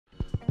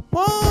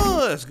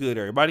What's good,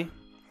 everybody?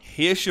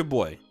 Here's your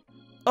boy,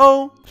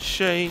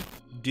 O'Shea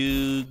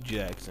Duke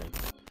Jackson,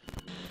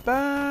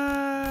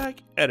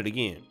 back at it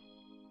again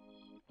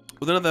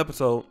with another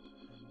episode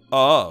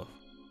of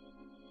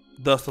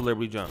The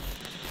Celebrity Junkie.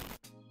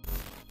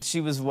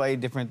 She was way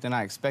different than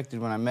I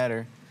expected when I met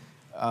her.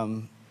 I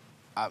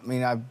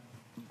mean, I've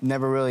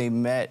never really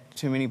met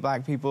too many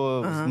black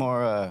people. It was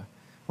more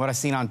what I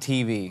seen on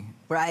TV.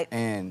 Right.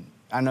 And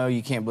I know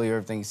you can't believe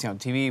everything you see on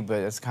TV, but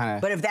it's kind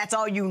of... But if that's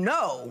all you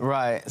know...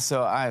 Right.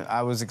 So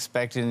I was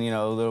expecting, you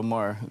know, a little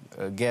more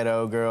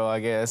ghetto girl,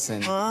 I guess.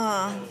 And, and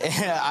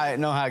I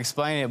didn't know how to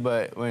explain it,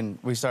 but when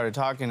we started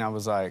talking, I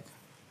was like,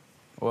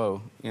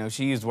 whoa. You know,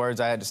 she used words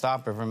I had to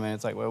stop her for a minute.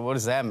 It's like, well, what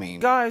does that mean?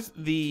 Guys,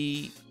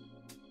 the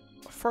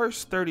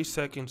first 30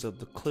 seconds of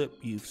the clip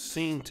you've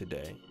seen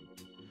today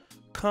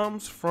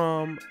comes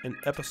from an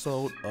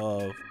episode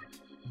of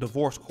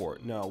Divorce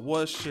Court. Now, it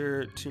was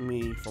shared to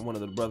me from one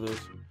of the brothers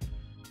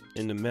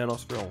in the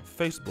manosphere on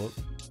Facebook,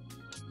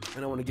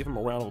 and I want to give him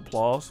a round of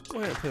applause. Go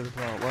ahead and play the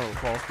round of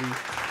applause, please.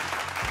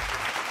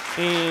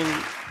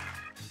 And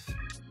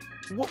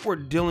what we're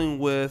dealing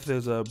with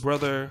is a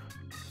brother,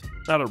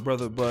 not a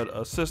brother, but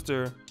a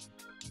sister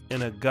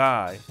and a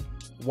guy,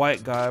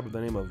 white guy by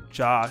the name of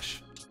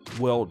Josh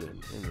Weldon,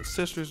 and the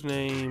sister's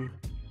name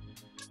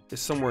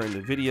is somewhere in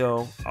the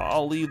video.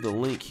 I'll leave the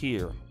link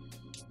here,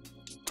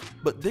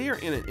 but they are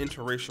in an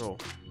interracial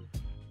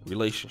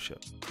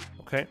relationship,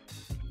 okay?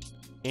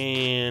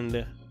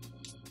 And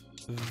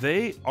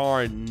they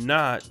are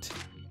not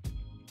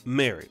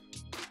married,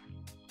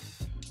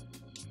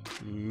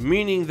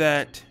 meaning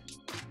that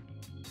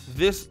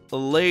this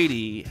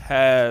lady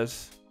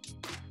has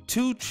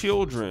 2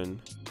 children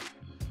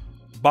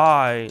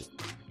by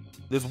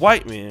this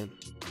white man,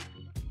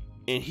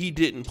 and he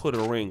didn't put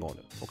a ring on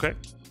it, okay?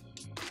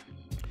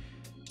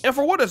 And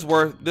for what it's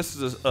worth, this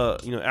is a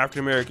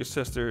African American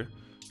sister.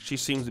 She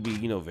seems to be,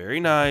 very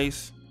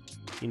nice,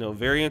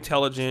 very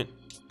intelligent.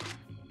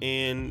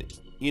 And,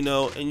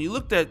 and you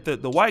looked at the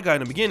white guy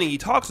in the beginning, he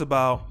talks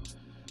about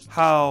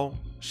how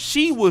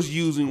she was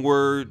using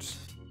words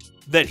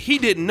that he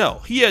didn't know.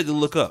 He had to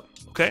look up,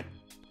 okay?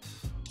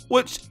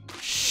 Which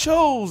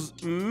shows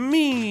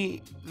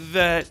me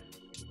that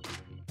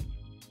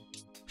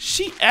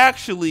she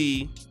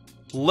actually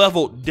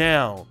leveled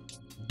down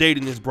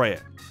dating this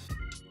Bl-ack,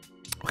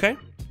 okay?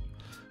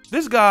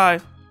 This guy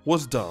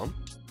was dumb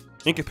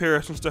in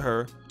comparisons to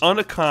her,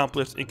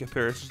 unaccomplished in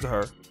comparisons to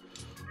her.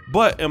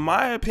 But in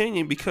my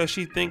opinion, because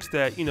she thinks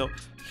that,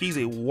 he's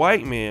a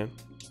white man,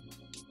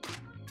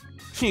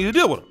 she needs to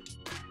deal with him.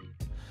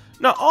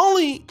 Not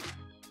only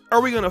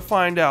are we going to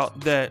find out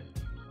that,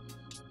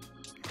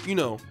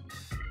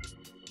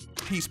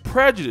 he's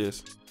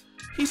prejudiced,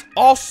 he's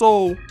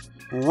also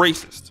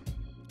racist,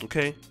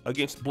 okay,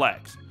 against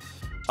blacks.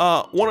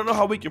 Want to know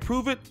how we can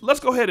prove it? Let's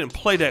go ahead and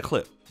play that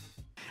clip.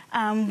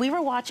 We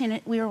were watching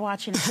a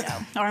show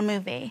or a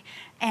movie,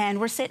 and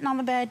we're sitting on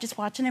the bed just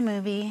watching a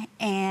movie,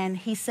 and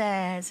he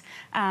says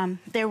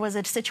there was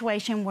a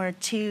situation where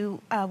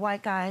 2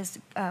 white guys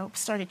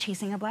started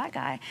chasing a black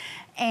guy,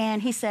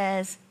 and he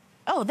says,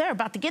 oh, they're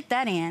about to get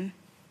that in.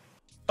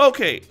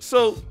 Okay,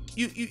 so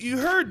you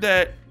heard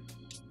that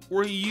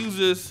where he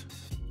uses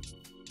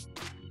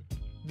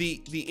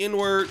the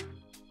N-word,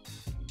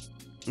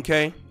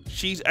 okay?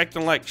 She's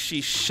acting like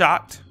she's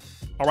shocked,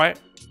 all right?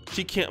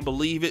 She can't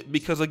believe it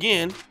because,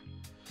 again,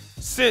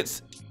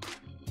 since,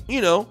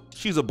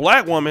 she's a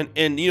black woman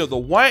and, the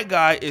white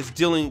guy is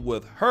dealing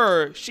with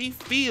her, she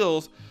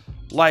feels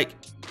like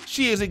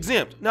she is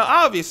exempt. Now,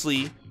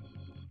 obviously,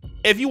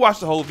 if you watch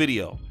the whole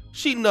video,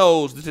 she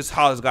knows this is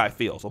how this guy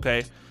feels,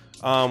 okay?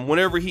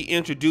 Whenever he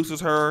introduces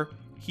her,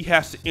 he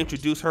has to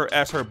introduce her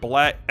as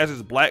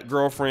his black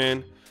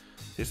girlfriend.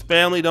 His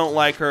family don't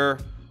like her.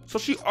 So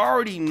she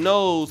already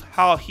knows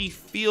how he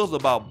feels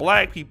about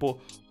black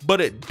people, but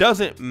it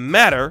doesn't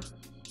matter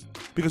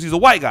because he's a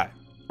white guy,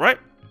 right?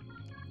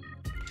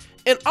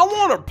 And I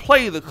want to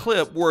play the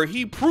clip where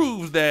it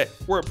proves that,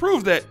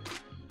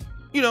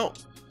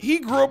 he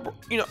grew up,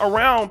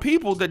 around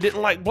people that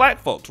didn't like black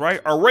folks,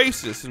 right? Are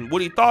racist, and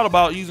what he thought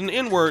about using the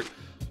N-word.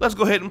 Let's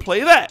go ahead and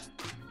play that.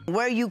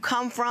 Where you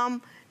come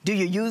from, do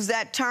you use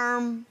that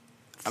term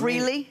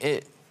freely? I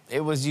mean,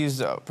 it was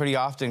used pretty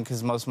often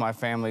because most of my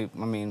family,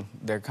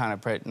 they're kind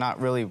of not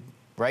really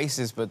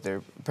racist, but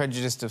they're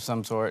prejudiced of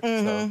some sort.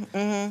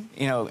 And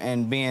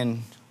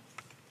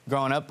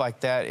growing up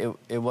like that,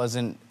 it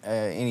wasn't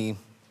any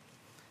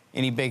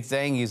big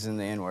thing using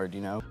the N-word,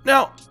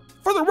 Now,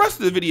 for the rest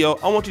of the video,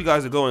 I want you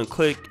guys to go and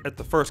click at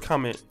the first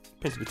comment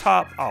pinned to the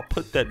top. I'll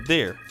put that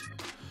there.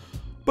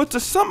 But to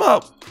sum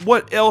up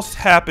what else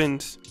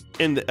happens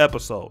in the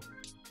episode,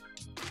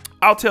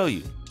 I'll tell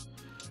you.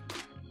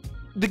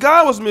 The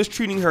guy was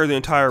mistreating her the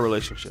entire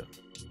relationship.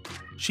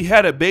 She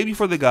had a baby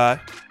for the guy.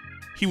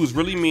 He was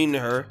really mean to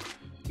her.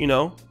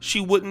 She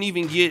wouldn't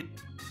even get,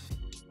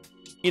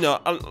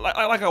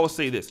 like I would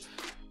say this.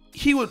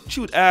 She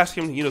would ask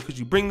him, could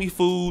you bring me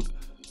food?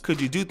 Could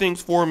you do things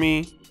for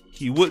me?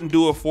 He wouldn't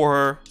do it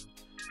for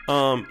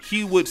her.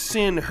 He would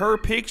send her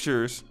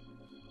pictures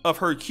of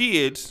her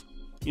kids,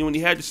 when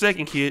he had the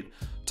second kid,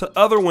 to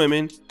other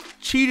women,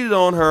 cheated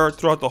on her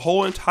throughout the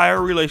whole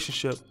entire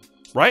relationship,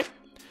 right?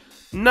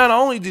 Not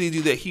only did he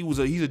do that, he's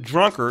a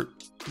drunkard,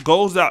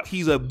 goes out,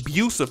 he's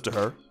abusive to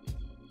her.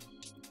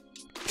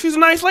 She's a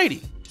nice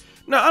lady.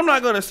 Now, I'm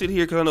not going to sit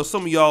here because I know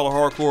some of y'all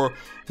are hardcore.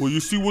 Well, you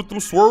see what them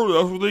swerve,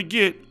 that's what they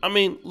get. I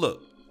mean,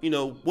 look,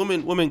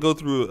 women go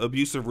through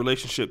abusive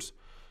relationships,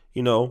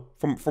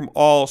 from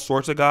all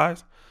sorts of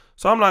guys.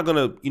 So I'm not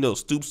going to,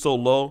 stoop so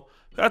low.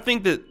 I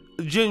think that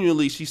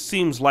genuinely she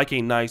seems like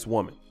a nice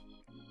woman.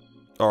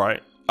 All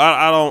right.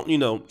 I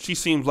don't, she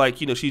seems like,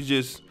 she's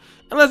just,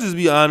 and let's just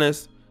be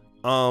honest,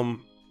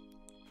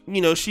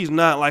 she's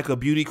not like a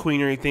beauty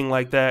queen or anything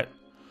like that.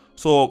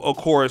 So, of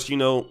course,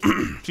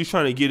 she's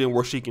trying to get in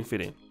where she can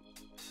fit in.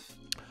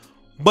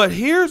 But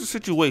here's the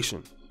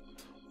situation.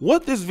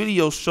 What this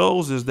video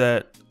shows is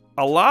that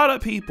a lot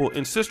of people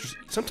and sisters,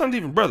 sometimes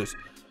even brothers,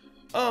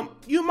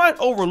 you might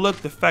overlook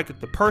the fact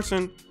that the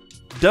person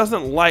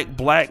doesn't like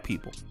black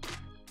people.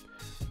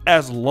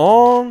 As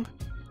long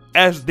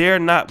as they're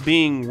not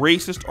being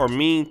racist or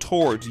mean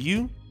towards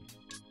you,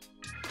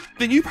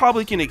 then you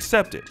probably can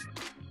accept it.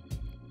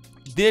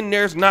 Then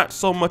there's not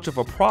so much of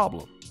a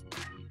problem.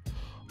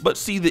 But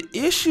see, the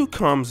issue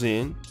comes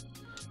in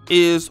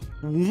is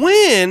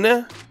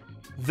when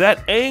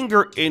that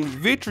anger and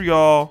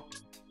vitriol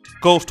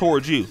goes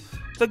towards you.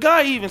 The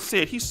guy even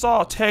said he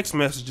saw text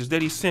messages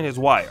that he sent his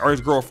wife or his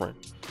girlfriend.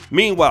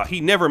 Meanwhile, he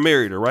never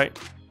married her, right?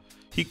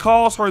 He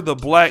calls her the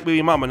black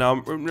baby mama.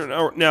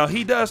 Now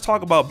he does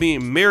talk about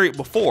being married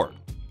before.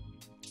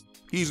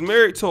 He's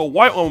married to a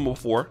white woman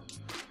before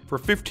for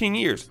 15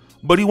 years,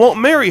 but he won't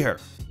marry her.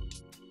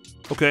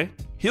 Okay?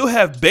 He'll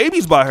have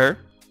babies by her,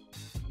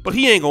 but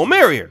he ain't gonna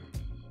marry her.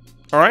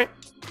 All right?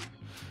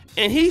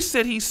 And he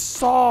said he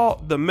saw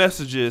the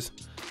messages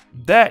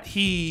that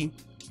he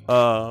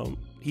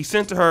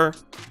sent to her,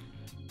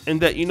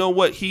 and that,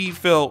 he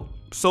felt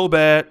so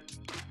bad.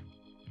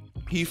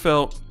 He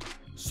felt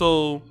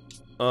so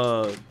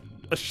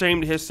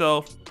ashamed of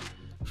himself.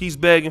 He's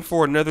begging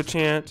for another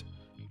chance.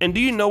 And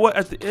do you know what?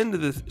 At the end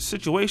of the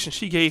situation,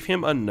 she gave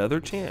him another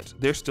chance.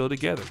 They're still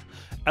together.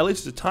 At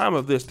least at the time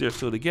of this, they're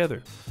still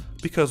together.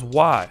 Because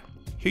why?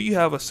 Here you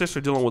have a sister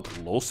dealing with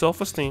low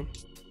self-esteem,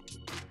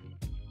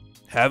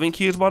 having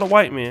kids by the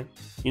white man.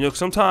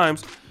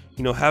 Sometimes,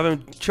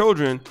 having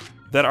children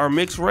that are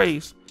mixed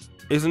race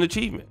is an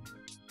achievement.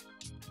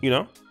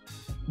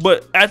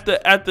 But at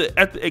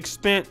the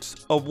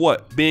expense of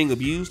what? Being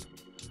abused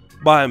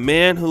by a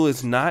man who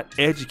is not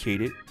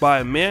educated, by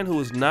a man who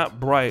is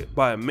not bright,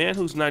 by a man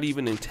who's not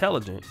even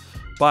intelligent,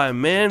 by a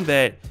man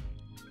that,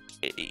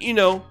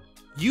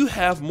 you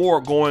have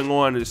more going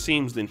on, it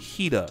seems, than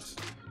he does.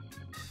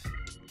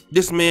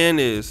 This man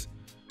is,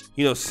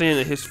 saying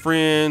that his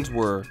friends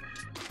were,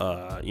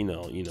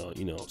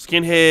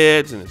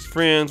 skinheads, and his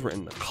friends were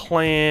in the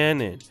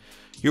Klan, and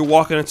you're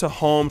walking into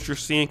homes, you're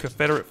seeing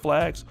Confederate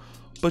flags,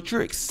 but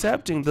you're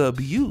accepting the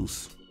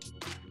abuse.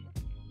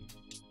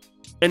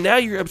 And now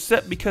you're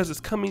upset because it's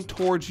coming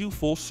towards you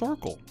full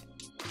circle.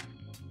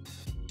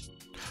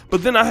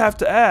 But then I have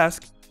to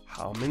ask,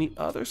 how many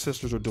other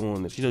sisters are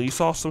doing this? You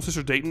saw some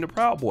sisters dating the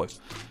Proud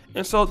Boys.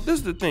 And so this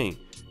is the thing,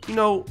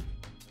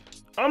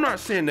 I'm not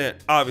saying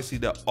that obviously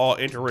that all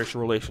interracial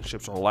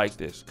relationships are like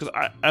this, because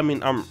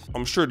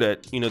I'm sure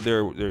that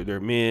there are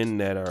men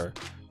that are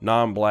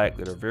non-black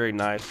that are very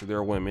nice to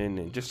their women,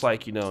 and just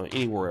like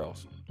anywhere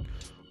else.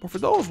 But for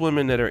those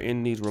women that are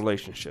in these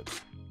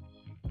relationships,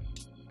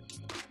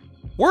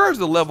 where's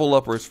the level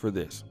uppers for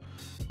this?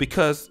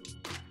 Because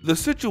the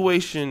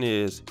situation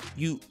is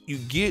you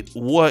get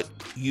what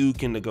you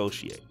can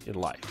negotiate in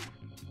life.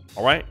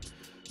 All right.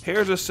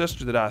 Here's a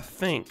sister that I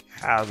think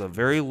has a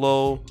very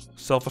low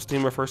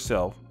self-esteem of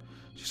herself.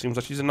 She seems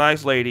like she's a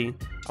nice lady.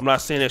 I'm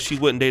not saying that she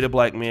wouldn't date a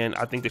black man.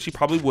 I think that she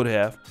probably would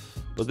have.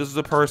 But this is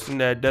a person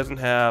that doesn't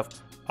have,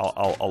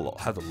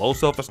 has a low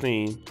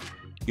self-esteem.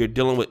 You're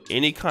dealing with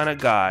any kind of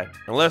guy.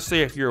 And let's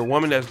say if you're a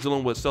woman that's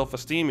dealing with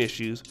self-esteem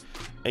issues,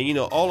 and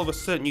all of a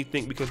sudden you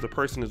think because the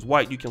person is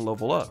white, you can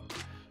level up.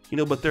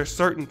 But there's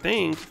certain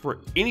things for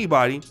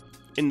anybody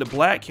in the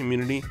black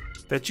community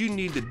that you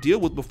need to deal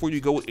with before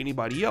you go with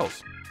anybody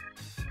else.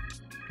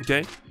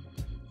 Okay?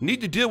 You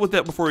need to deal with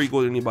that before you go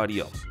with anybody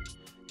else.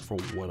 From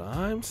what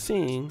I'm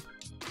seeing,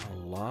 a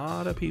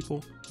lot of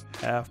people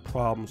have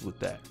problems with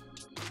that.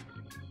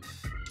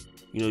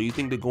 You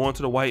think that going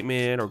to the white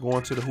man or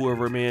going to the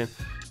whoever man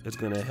is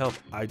going to help.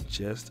 I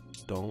just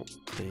don't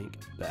think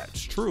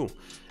that's true.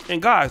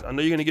 And guys, I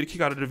know you're going to get a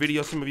kick out of the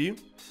video. Some of you,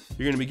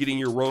 you're going to be getting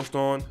your roast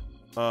on,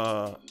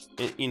 there.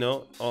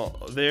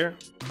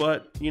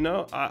 But,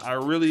 I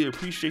really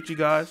appreciate you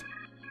guys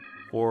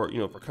for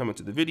coming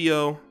to the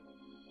video,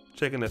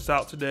 checking us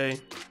out today.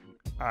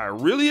 I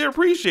really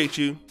appreciate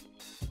you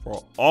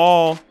for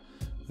all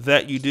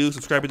that you do.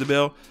 Subscribe to the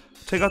bell.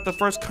 Take out the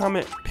first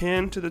comment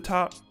pinned to the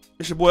top.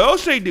 It's your boy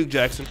O'Shea Duke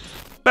Jackson,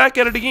 back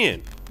at it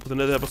again with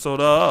another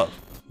episode of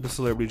The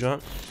Celebrity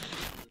Junk.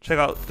 Check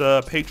out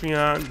the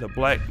Patreon, the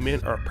Black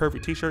Men Are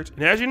Perfect t-shirts.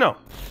 And as you know,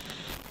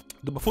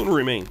 the buffoonery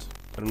remains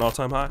at an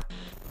all-time high.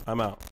 I'm out.